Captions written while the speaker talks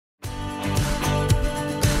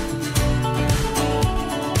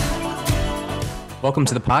Welcome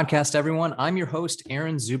to the podcast, everyone. I'm your host,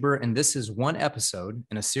 Aaron Zuber, and this is one episode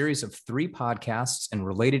in a series of 3 podcasts and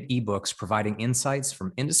related ebooks providing insights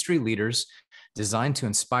from industry leaders designed to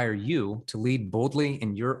inspire you to lead boldly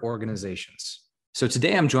in your organizations. So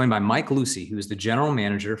today I'm joined by Mike Lucy, who is the general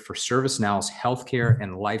manager for ServiceNow's healthcare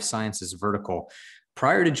and life sciences vertical.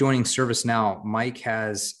 Prior to joining ServiceNow, Mike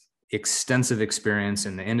has extensive experience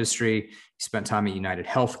in the industry. He spent time at United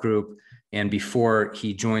Health Group. And before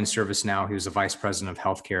he joined ServiceNow, he was the vice president of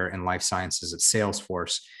healthcare and life sciences at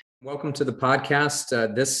Salesforce. Welcome to the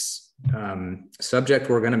podcast. This subject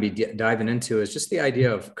we're going to be diving into is just the idea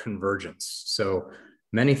of convergence. So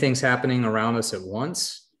many things happening around us at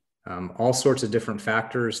once, all sorts of different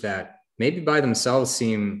factors that maybe by themselves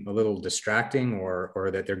seem a little distracting or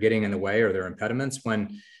that they're getting in the way or they're impediments,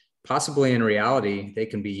 when possibly in reality, they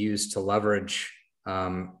can be used to leverage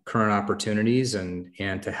current opportunities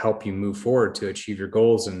and to help you move forward to achieve your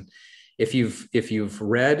goals. And if you've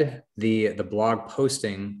read the blog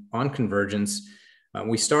posting on convergence,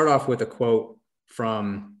 we start off with a quote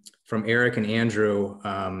from Eric and Andrew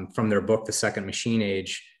from their book, The Second Machine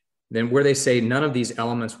Age, then where they say none of these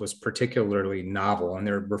elements was particularly novel, and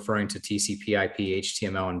they're referring to TCP/IP,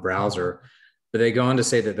 HTML, and browser. But they go on to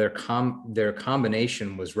say that their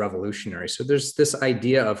combination was revolutionary. So there's this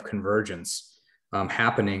idea of convergence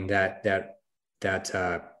happening that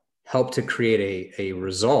help to create a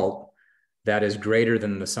result that is greater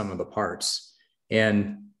than the sum of the parts.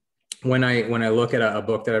 And when I look at a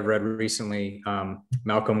book that I've read recently,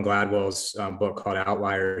 Malcolm Gladwell's book called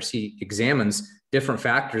Outliers, he examines different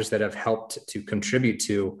factors that have helped to contribute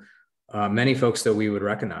to many folks that we would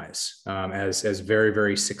recognize as very,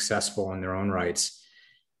 very successful in their own rights.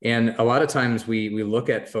 And a lot of times we look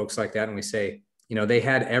at folks like that and we say, they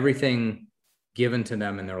had everything given to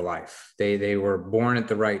them in their life. They were born at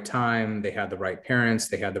the right time. They had the right parents.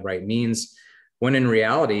 They had the right means. When in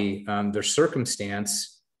reality, their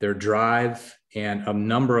circumstance, their drive, and a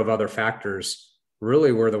number of other factors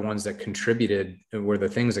really were the ones that were the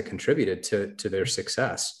things that contributed to their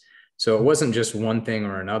success. So it wasn't just one thing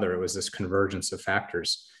or another. It was this convergence of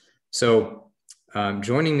factors. So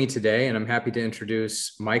joining me today, and I'm happy to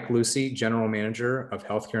introduce Mike Lucy, General Manager of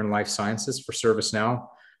Healthcare and Life Sciences for ServiceNow.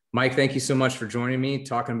 Mike, thank you so much for joining me,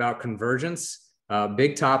 talking about convergence.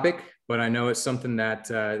 Big topic, but I know it's something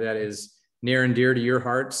that is near and dear to your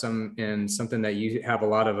heart, and something that you have a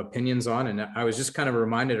lot of opinions on. And I was just kind of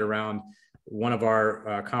reminded around one of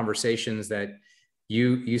our conversations that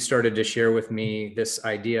you started to share with me this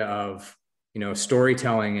idea of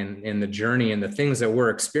storytelling and the journey and the things that we're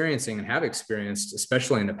experiencing and have experienced,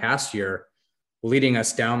 especially in the past year, leading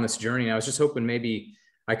us down this journey. And I was just hoping maybe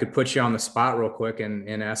I could put you on the spot real quick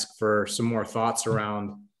and ask for some more thoughts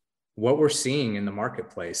around what we're seeing in the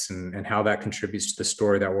marketplace and how that contributes to the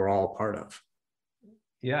story that we're all a part of.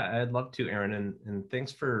 Yeah, I'd love to, Aaron, and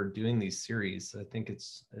thanks for doing these series. I think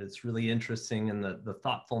it's really interesting, and the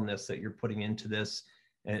thoughtfulness that you're putting into this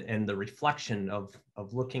and the reflection of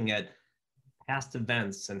looking at past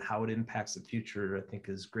events and how it impacts the future, I think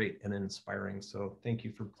is great and inspiring. So thank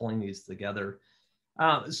you for pulling these together.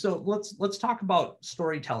 So let's talk about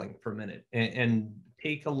storytelling for a minute and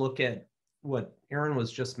take a look at what Aaron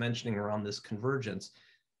was just mentioning around this convergence.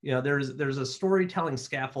 There's a storytelling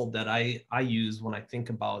scaffold that I use when I think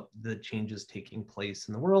about the changes taking place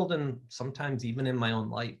in the world and sometimes even in my own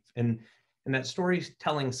life. And that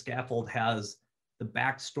storytelling scaffold has the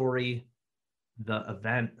backstory, the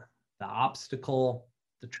event, the obstacle,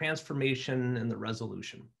 the transformation, and the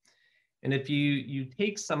resolution. And if you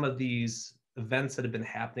take some of these events that have been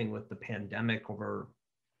happening with the pandemic over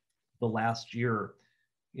the last year,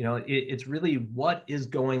 it's really what is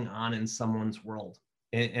going on in someone's world,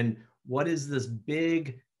 and what is this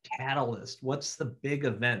big catalyst? What's the big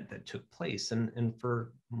event that took place? And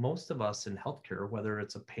for most of us in healthcare, whether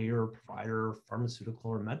it's a payer, provider,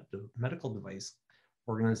 pharmaceutical, or medical device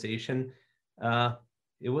organization,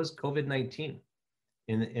 it was COVID-19.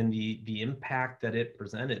 And the impact that it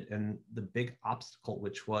presented, and the big obstacle,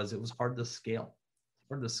 which was it was hard to scale. It's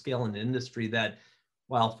hard to scale an industry that,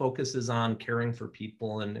 while focuses on caring for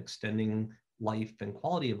people and extending life and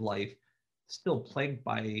quality of life, still plagued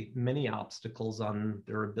by many obstacles on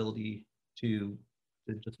their ability to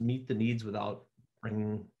just meet the needs without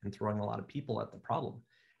bringing and throwing a lot of people at the problem.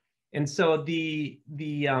 And so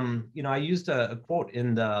I used a quote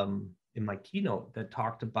in my keynote that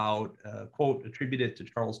talked about a quote attributed to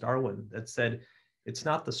Charles Darwin that said, "It's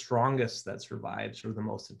not the strongest that survives or the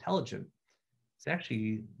most intelligent. It's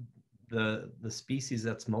actually the species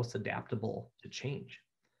that's most adaptable to change."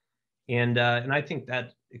 And I think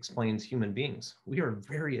that explains human beings. We are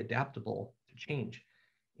very adaptable to change.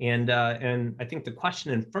 And I think the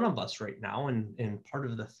question in front of us right now, and part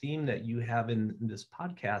of the theme that you have in this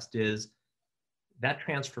podcast, is that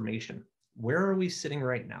transformation. Where are we sitting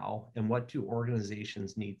right now, and what do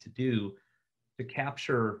organizations need to do to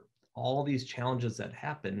capture all these challenges that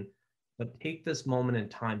happen, but take this moment in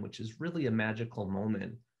time, which is really a magical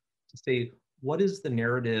moment, to say, what is the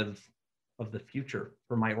narrative of the future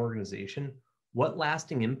for my organization? What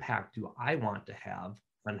lasting impact do I want to have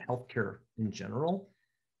on healthcare in general?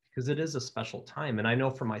 Because it is a special time. And I know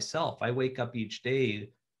for myself, I wake up each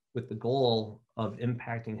day with the goal of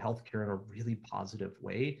impacting healthcare in a really positive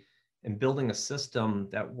way and building a system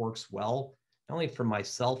that works well, not only for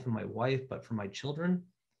myself and my wife, but for my children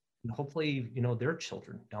and hopefully, their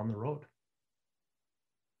children down the road.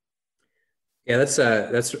 Yeah, that's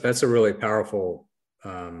a really powerful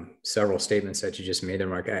several statements that you just made there,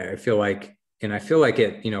 Mark. I feel like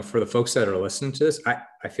it, for the folks that are listening to this,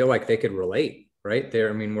 I feel like they could relate right there.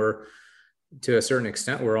 I mean, we're, to a certain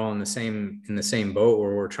extent, we're all in the same boat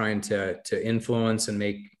where we're trying to influence and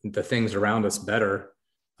make the things around us better.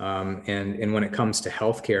 And when it comes to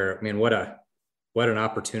healthcare, I mean, what an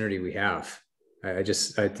opportunity we have. I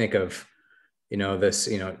think of, this,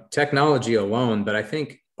 technology alone, but I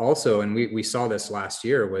think also, and we saw this last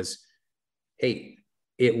year, was, hey,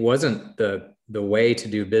 it wasn't the way to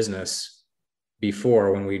do business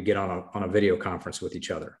before when we'd get on a video conference with each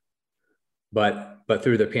other. But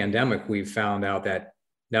through the pandemic, we've found out that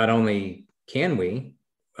not only can we,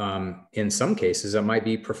 in some cases, it might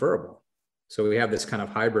be preferable. So we have this kind of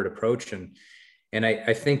hybrid approach. And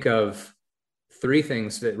I think of three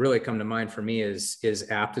things that really come to mind for me is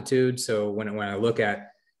aptitude. So when I look at,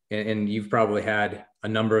 and you've probably had a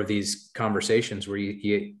number of these conversations where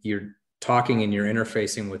you're talking and you're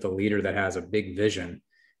interfacing with a leader that has a big vision, and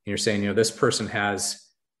you're saying, this person has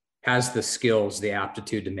the skills, the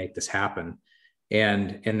aptitude to make this happen.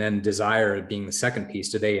 And then desire being the second piece.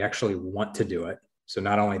 Do they actually want to do it? So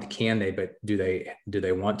not only can they, but do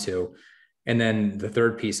they want to? And then the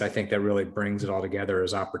third piece, I think that really brings it all together,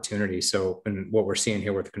 is opportunity. So, and what we're seeing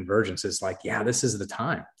here with Convergence is like, yeah, this is the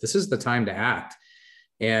time. This is the time to act.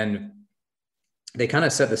 And they kind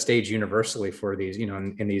of set the stage universally for these,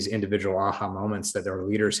 in these individual aha moments that their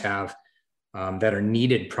leaders have, that are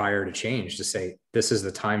needed prior to change, to say, this is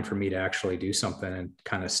the time for me to actually do something and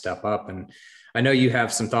kind of step up. And I know you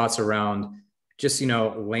have some thoughts around just,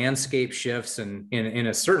 landscape shifts, and in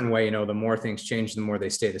a certain way, the more things change, the more they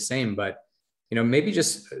stay the same. But, maybe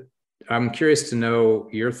just, I'm curious to know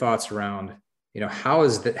your thoughts around, how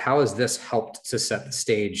has this helped to set the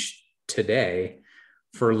stage today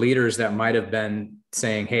for leaders that might have been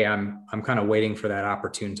saying, hey, I'm kind of waiting for that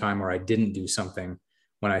opportune time, or I didn't do something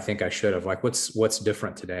when I think I should have. Like, what's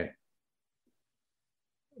different today?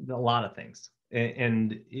 A lot of things.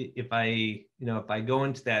 And if I go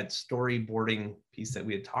into that storyboarding piece that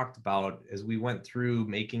we had talked about, as we went through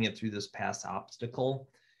making it through this past obstacle,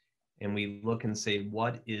 and we look and say,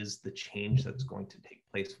 what is the change that's going to take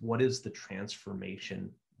place? What is the transformation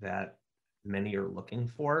that many are looking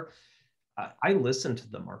for? I listen to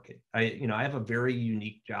the market. I have a very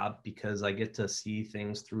unique job because I get to see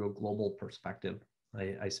things through a global perspective.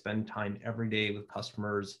 I spend time every day with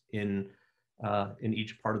customers in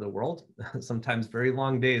each part of the world, sometimes very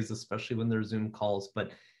long days, especially when there's Zoom calls, but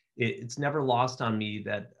it's never lost on me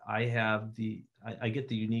that I get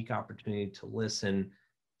the unique opportunity to listen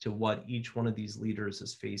to what each one of these leaders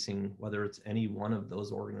is facing, whether it's any one of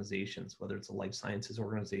those organizations, whether it's a life sciences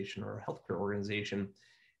organization or a healthcare organization.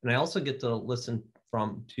 And I also get to listen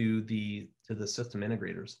to the system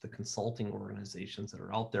integrators, the consulting organizations that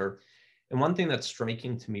are out there. And one thing that's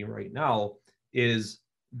striking to me right now is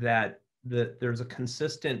that there's a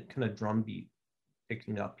consistent kind of drumbeat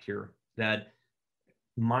picking up here, that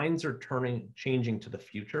minds are changing to the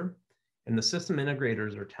future. And the system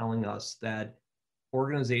integrators are telling us that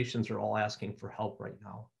organizations are all asking for help right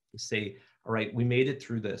now, to say, all right, we made it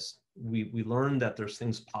through this. We learned that there's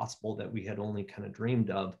things possible that we had only kind of dreamed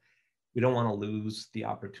of. We don't want to lose the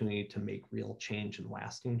opportunity to make real change and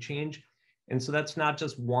lasting change. And so that's not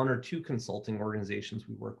just one or two consulting organizations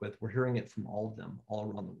we work with. We're hearing it from all of them all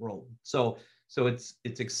around the world. So it's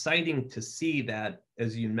exciting to see that,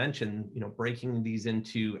 as you mentioned, breaking these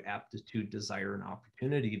into aptitude, desire, and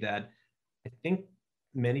opportunity, that I think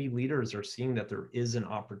many leaders are seeing that there is an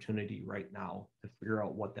opportunity right now to figure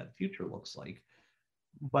out what that future looks like.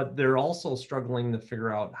 But they're also struggling to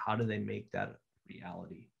figure out, how do they make that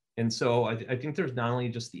reality? And so I think there's not only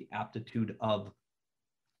just the aptitude of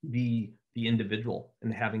the individual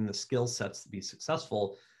and having the skill sets to be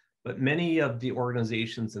successful, But many of the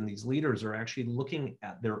organizations and these leaders are actually looking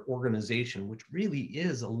at their organization, which really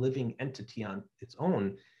is a living entity on its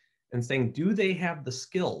own, and saying, do they have the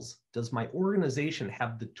skills? Does my organization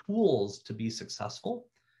have the tools to be successful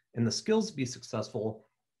and the skills to be successful,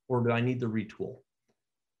 or do I need to retool?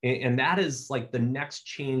 And that is like the next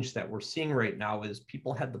change that we're seeing right now is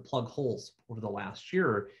people had to plug holes over the last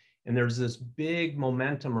year. And there's this big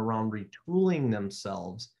momentum around retooling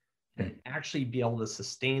themselves to actually be able to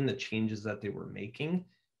sustain the changes that they were making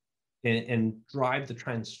and drive the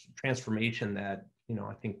transformation that,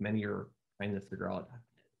 I think many are trying to figure out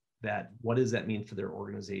that what does that mean for their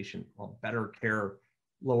organization? Well, better care,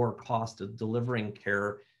 lower cost of delivering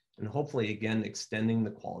care, and hopefully, again, extending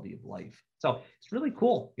the quality of life. So it's really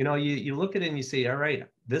cool. You look at it and you say, all right,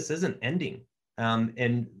 this isn't ending.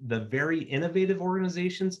 And the very innovative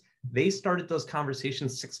organizations, they started those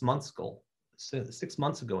conversations 6 months ago. 6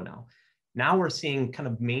 months ago now. Now we're seeing kind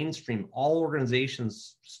of mainstream, all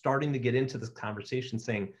organizations starting to get into this conversation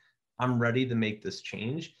saying, I'm ready to make this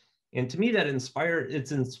change. And to me,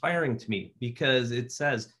 it's inspiring to me because it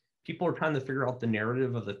says people are trying to figure out the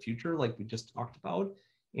narrative of the future, like we just talked about.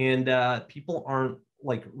 And people aren't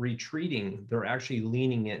like retreating, they're actually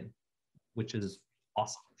leaning in, which is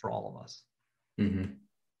awesome for all of us. Mm-hmm.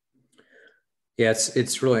 Yeah,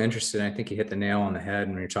 it's really interesting. I think you hit the nail on the head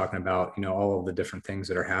when you're talking about, all of the different things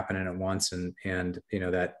that are happening at once, and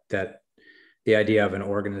that the idea of an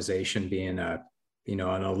organization being a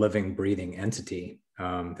living, breathing entity,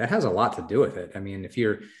 that has a lot to do with it. I mean, if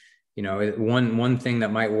you're, one thing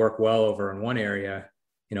that might work well over in one area,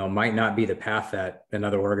 might not be the path that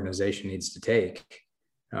another organization needs to take.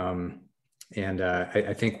 I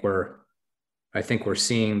think we're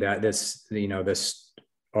seeing that this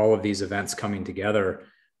all of these events coming together.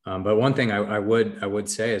 But one thing I would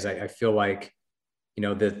say is I feel like,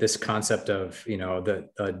 that this concept of,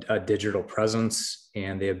 a digital presence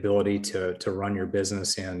and the ability to run your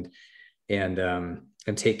business and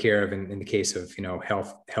take care of, in the case of,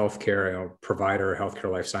 healthcare, provider, healthcare,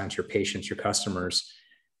 life science, your patients, your customers,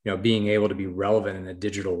 being able to be relevant in a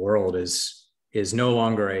digital world is no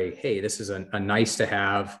longer hey, this is a nice to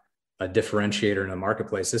have, a differentiator in the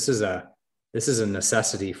marketplace. This is a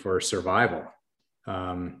necessity for survival.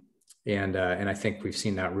 And I think we've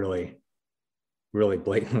seen that really, really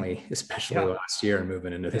blatantly, especially last year and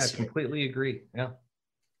moving into this year. I completely agree. Yeah.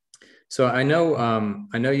 So I know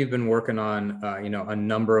you've been working on, a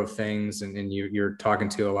number of things, and you're talking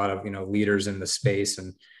to a lot of, leaders in the space,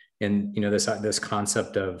 and this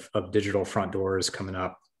concept of digital front doors coming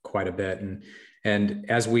up quite a bit. And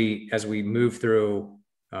as we move through,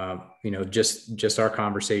 just our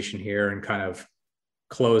conversation here and kind of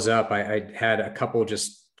close up, I had a couple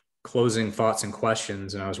just closing thoughts and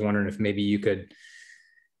questions, and I was wondering if maybe you could,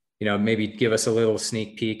 maybe give us a little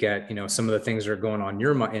sneak peek at, some of the things that are going on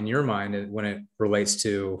in your mind when it relates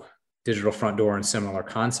to digital front door and similar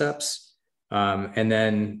concepts. And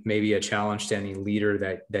then maybe a challenge to any leader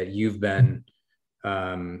that you've been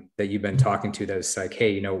talking to, that is like,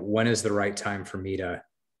 hey, when is the right time for me to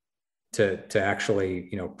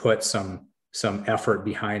actually, put some effort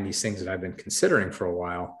behind these things that I've been considering for a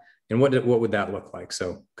while, and what would that look like?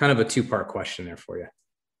 So kind of a two-part question there for you.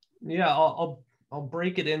 Yeah, I'll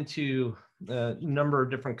break it into a number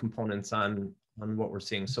of different components on what we're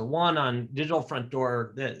seeing. So one, on digital front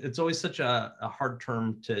door, that it's always such a hard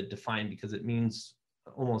term to define because it means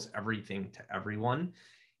almost everything to everyone.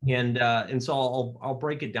 And so I'll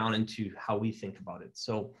break it down into how we think about it.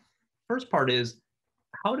 So first part is,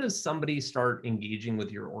 how does somebody start engaging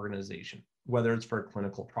with your organization, whether it's for a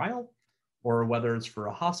clinical trial or whether it's for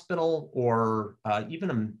a hospital or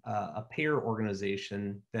even a payer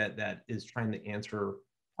organization that is trying to answer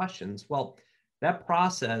questions? Well, that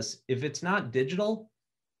process, if it's not digital,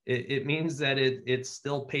 it means that it's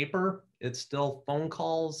still paper, it's still phone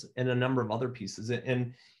calls, and a number of other pieces.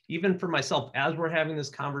 And even for myself, as we're having this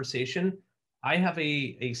conversation, I have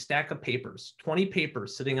a stack of papers, 20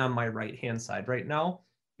 papers sitting on my right-hand side right now,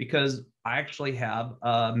 because I actually have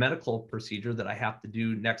a medical procedure that I have to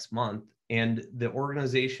do next month. And the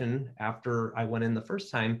organization, after I went in the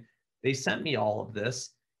first time, they sent me all of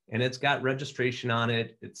this, and it's got registration on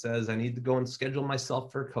it. It says I need to go and schedule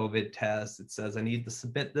myself for a COVID test. It says I need to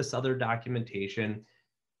submit this other documentation.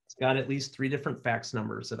 It's got at least 3 different fax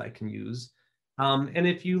numbers that I can use. And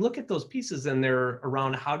if you look at those pieces, and they're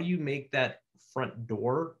around how do you make that front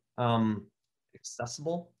door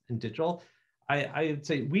accessible and digital, I would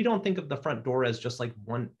say we don't think of the front door as just like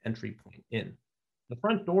one entry point in. The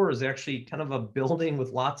front door is actually kind of a building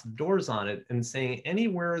with lots of doors on it, and saying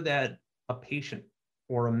anywhere that a patient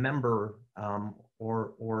or a member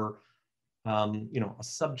or a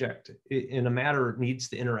subject in a matter needs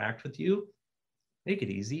to interact with you, make it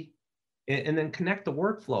easy, and then connect the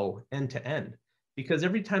workflow end to end. Because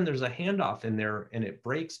every time there's a handoff in there and it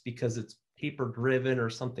breaks because it's paper driven or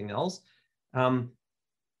something else,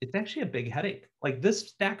 it's actually a big headache. Like this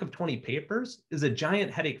stack of 20 papers is a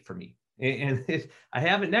giant headache for me. And I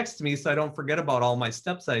have it next to me so I don't forget about all my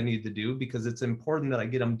steps that I need to do, because it's important that I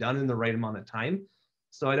get them done in the right amount of time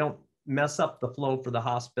so I don't mess up the flow for the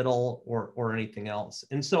hospital or anything else.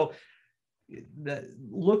 And so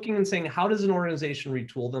looking and saying, how does an organization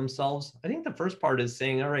retool themselves? I think the first part is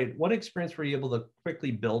saying, all right, what experience were you able to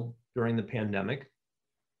quickly build during the pandemic?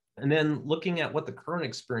 And then looking at what the current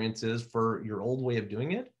experience is for your old way of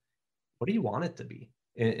doing it. What do you want it to be?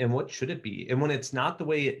 And what should it be? And when it's not the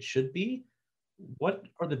way it should be, what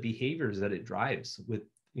are the behaviors that it drives with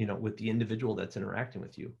the individual that's interacting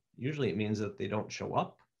with you? Usually it means that they don't show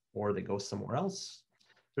up or they go somewhere else.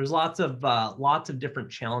 There's lots of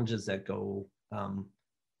different challenges that go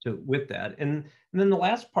with that. And then the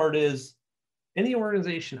last part is, any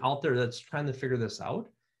organization out there that's trying to figure this out,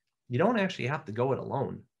 you don't actually have to go it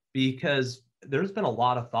alone, because there's been a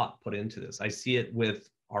lot of thought put into this. I see it with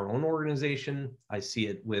our own organization. I see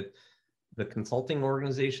it with the consulting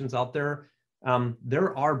organizations out there.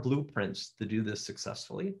 There are blueprints to do this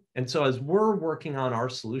successfully. And so as we're working on our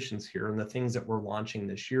solutions here and the things that we're launching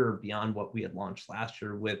this year beyond what we had launched last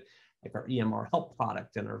year with like our EMR Help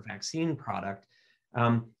product and our vaccine product,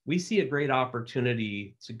 we see a great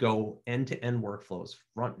opportunity to go end-to-end workflows,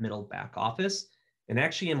 front, middle, back office, and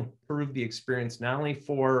actually improve the experience not only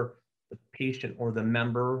for the patient or the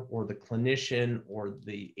member or the clinician or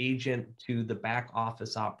the agent to the back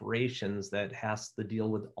office operations that has to deal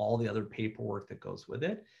with all the other paperwork that goes with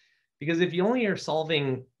it. Because if you only are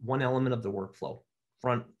solving one element of the workflow,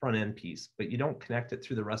 front end piece, but you don't connect it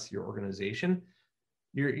through the rest of your organization,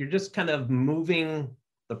 you're just kind of moving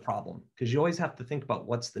the problem, because you always have to think about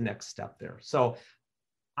what's the next step there. So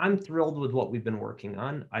I'm thrilled with what we've been working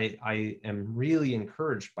on. I am really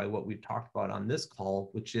encouraged by what we've talked about on this call,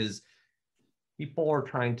 which is people are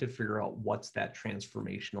trying to figure out what's that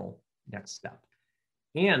transformational next step.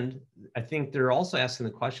 And I think they're also asking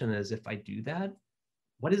the question is, if I do that,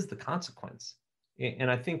 what is the consequence? And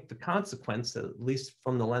I think the consequence, at least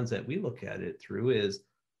from the lens that we look at it through, is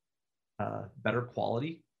better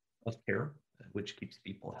quality of care, which keeps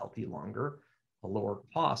people healthy longer, a lower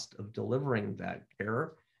cost of delivering that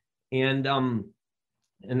care. And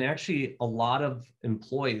actually a lot of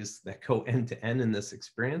employees that go end to end in this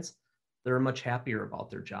experience, they're much happier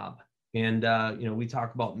about their job. And we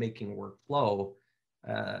talk about making work flow.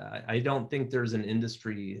 I don't think there's an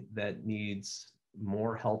industry that needs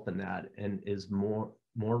more help in that and is more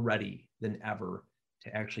ready than ever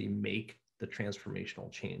to actually make the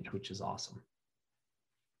transformational change, which is awesome.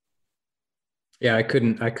 Yeah, I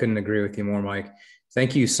couldn't agree with you more, Mike.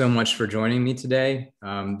 Thank you so much for joining me today.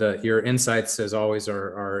 Your insights, as always,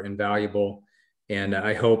 are invaluable, and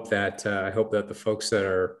I hope that the folks that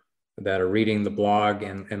are reading the blog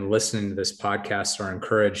and listening to this podcast are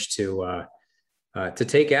encouraged to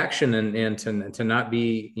take action and to not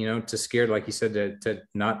be too scared, like you said, to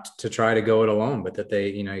not to try to go it alone, but that they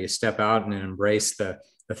you step out and embrace the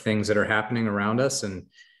things that are happening around us, and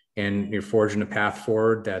you're forging a path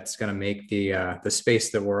forward that's going to make the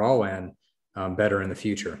space that we're all in better in the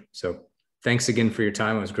future. So thanks again for your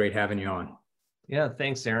time. It was great having you on. Yeah,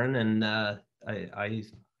 thanks, Aaron. And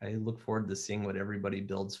I look forward to seeing what everybody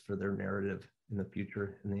builds for their narrative in the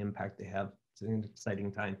future and the impact they have. It's an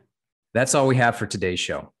exciting time. That's all we have for today's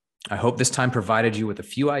show. I hope this time provided you with a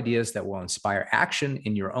few ideas that will inspire action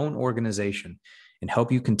in your own organization and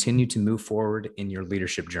help you continue to move forward in your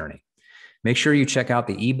leadership journey. Make sure you check out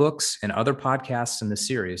the ebooks and other podcasts in this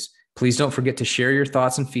series. Please don't forget to share your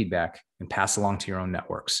thoughts and feedback and pass along to your own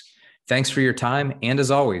networks. Thanks for your time. And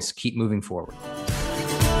as always, keep moving forward.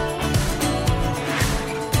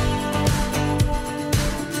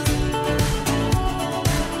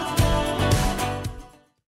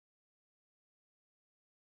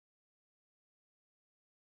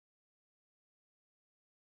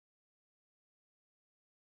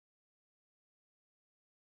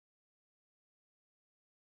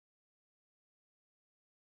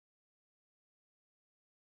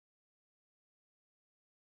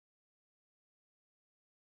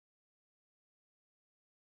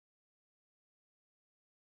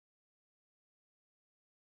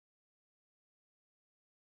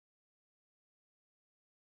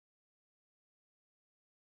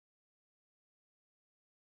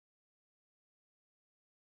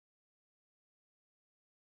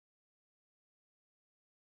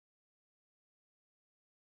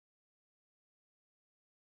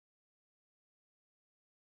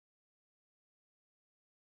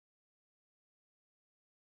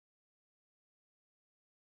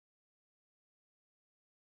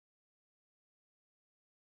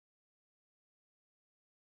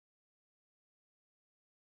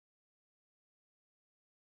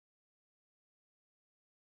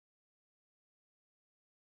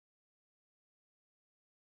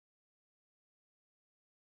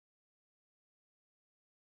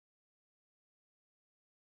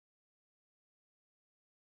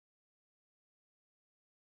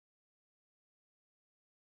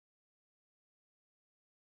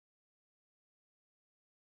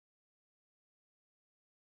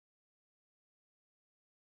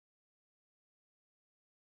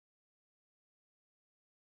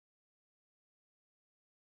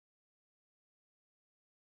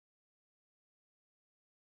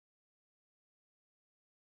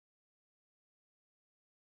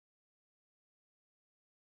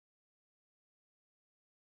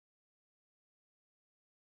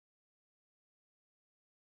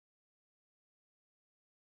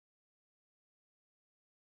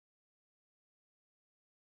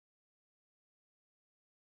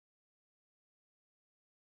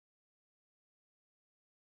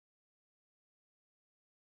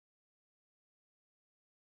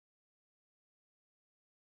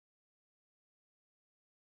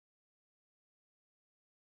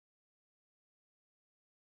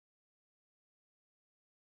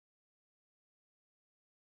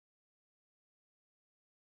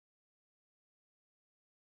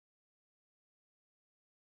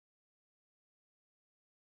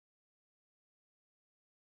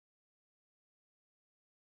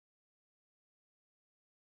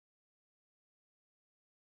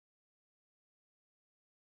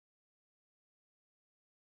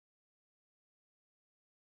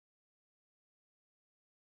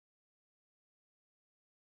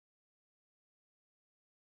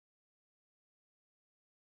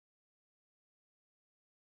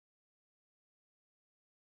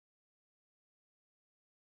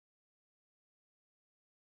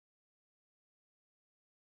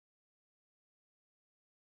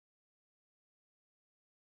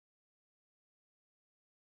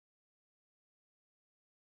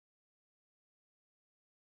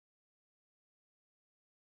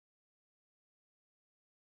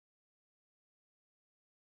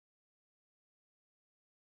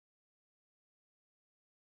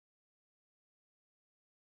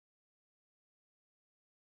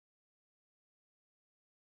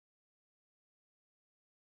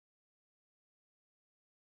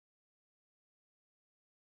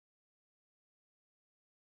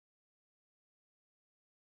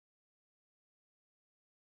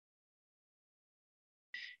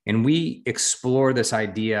 And we explore this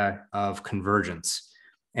idea of convergence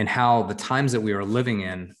and how the times that we are living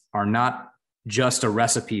in are not just a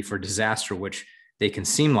recipe for disaster, which they can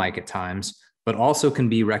seem like at times, but also can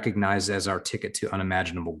be recognized as our ticket to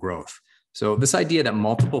unimaginable growth. So this idea that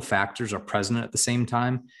multiple factors are present at the same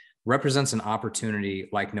time represents an opportunity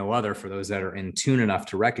like no other for those that are in tune enough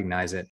to recognize it